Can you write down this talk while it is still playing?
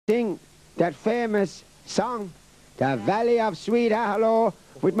sing that famous song, The Valley of Sweet Aherlow,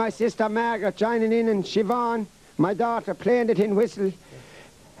 with my sister Margaret joining in and Siobhan, my daughter, playing the tin whistle,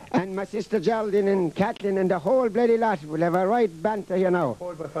 and my sister Geraldine and Kathleen and the whole bloody lot. We'll have a right banter here now.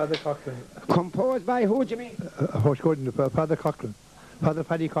 Composed by Father Coughlan. Composed by who, Jimmy? Father Coughlan. Father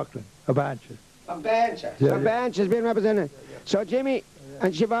Paddy Coughlan, of Bansha. Of Bansha. Yeah, So Bansha's been represented. So Jimmy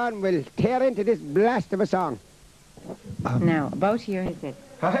and Siobhan will tear into this blast of a song. Now, about here is it.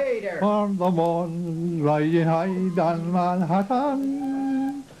 Hey there. On the moon, riding high down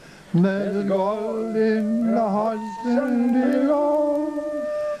Manhattan, there's gold in the Hudson below,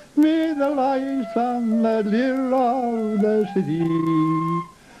 with the lights on the leer of the city.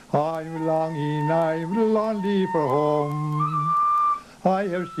 I'm longing, I'm lonely for home. I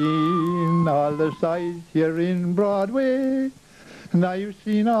have seen all the sights here in Broadway, and I've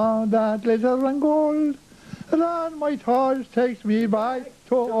seen all that glitter and gold, and my torch takes me back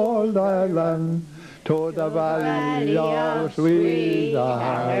to old Ireland, to the valley of sweet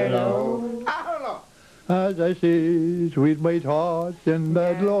Aherlow. As I sit with my torch in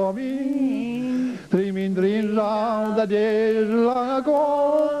the gloaming, dreaming dreams of the days long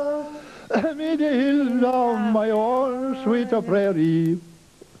ago, amid the hills of my own sweet prairie,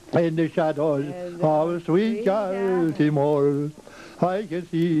 in the shadows of sweet Baltimore, I can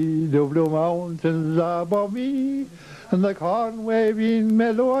see the blue mountains above me, and the corn waving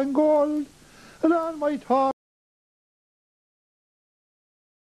mellow and gold, and on my torch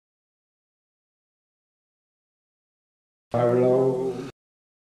Aherlow.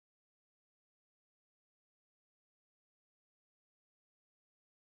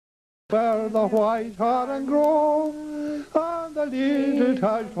 Where the white heron grow, and the little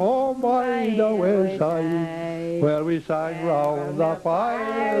touched home by the wayside, where we sang round the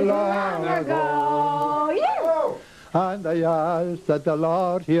fire long ago. And I asked that the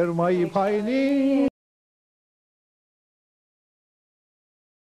Lord hear my pining,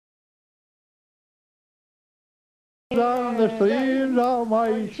 down the streams of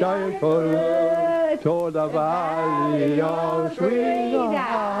my childhood, to the valley of sweet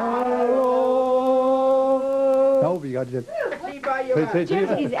Aherlow. Now we got it. Jim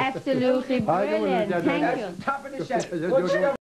is absolutely brilliant. Thank you. Top of the shelf.